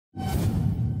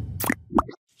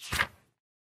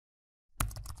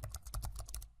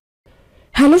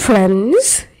Hello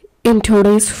friends, in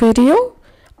today's video,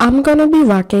 I'm gonna be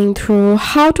walking through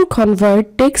how to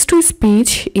convert text to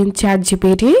speech in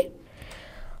ChatGPT.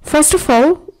 First of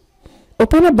all,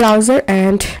 open a browser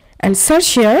and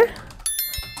search here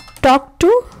talk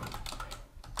to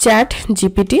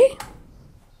ChatGPT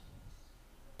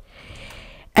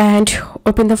and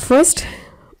open the first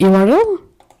URL,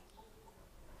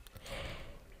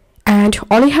 and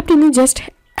all you have to do is just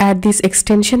add this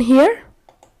extension here.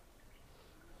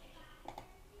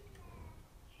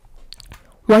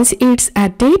 Once it's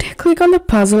added, click on the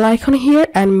puzzle icon here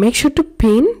and make sure to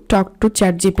pin talk to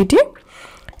ChatGPT,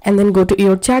 and then go to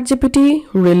your ChatGPT,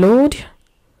 reload,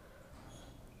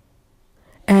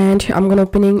 and I'm gonna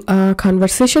opening a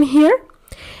conversation here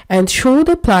and show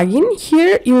the plugin.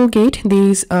 Here you will get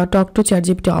these talk to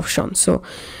ChatGPT options.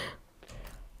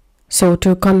 So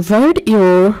to convert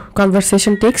your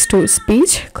conversation text to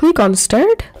speech, click on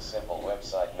start. A simple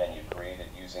website menu created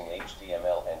using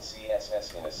HTML and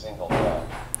CSS in a single tab.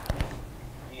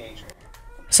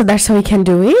 So that's how you can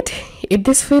do it. If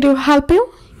this video helped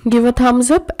you, give a thumbs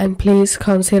up and please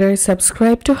consider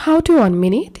subscribe to How to 1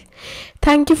 Minute.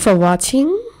 Thank you for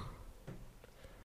watching.